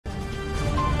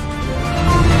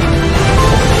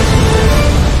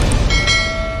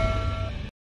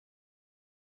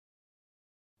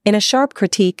In a sharp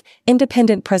critique,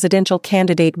 independent presidential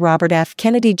candidate Robert F.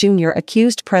 Kennedy Jr.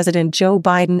 accused President Joe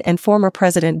Biden and former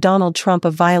President Donald Trump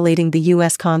of violating the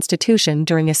U.S. Constitution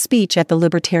during a speech at the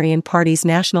Libertarian Party's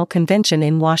National Convention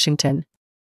in Washington.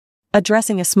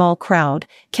 Addressing a small crowd,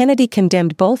 Kennedy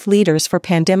condemned both leaders for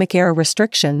pandemic-era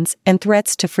restrictions and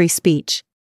threats to free speech.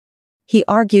 He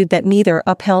argued that neither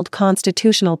upheld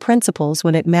constitutional principles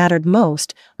when it mattered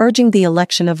most, urging the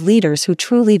election of leaders who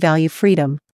truly value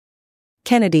freedom.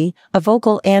 Kennedy, a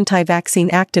vocal anti-vaccine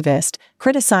activist,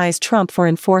 criticized Trump for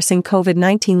enforcing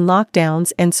COVID-19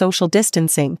 lockdowns and social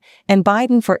distancing, and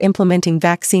Biden for implementing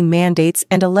vaccine mandates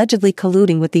and allegedly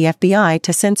colluding with the FBI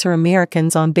to censor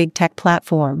Americans on big tech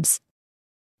platforms.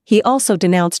 He also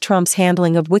denounced Trump's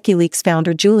handling of WikiLeaks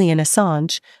founder Julian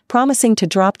Assange, promising to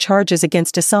drop charges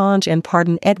against Assange and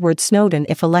pardon Edward Snowden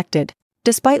if elected.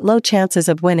 Despite low chances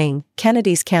of winning,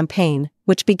 Kennedy's campaign,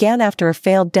 which began after a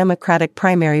failed Democratic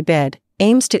primary bid,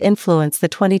 aims to influence the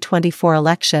 2024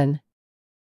 election.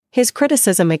 His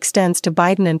criticism extends to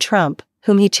Biden and Trump,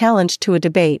 whom he challenged to a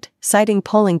debate, citing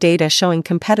polling data showing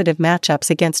competitive matchups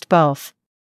against both.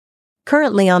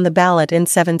 Currently on the ballot in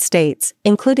 7 states,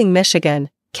 including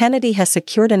Michigan, Kennedy has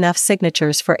secured enough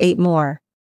signatures for 8 more.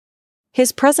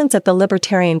 His presence at the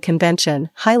Libertarian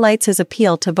Convention highlights his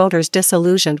appeal to voters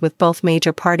disillusioned with both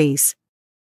major parties.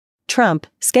 Trump,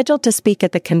 scheduled to speak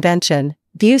at the convention,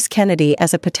 views Kennedy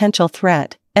as a potential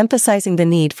threat, emphasizing the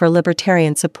need for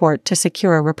libertarian support to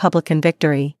secure a Republican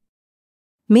victory.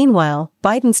 Meanwhile,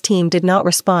 Biden's team did not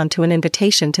respond to an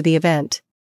invitation to the event.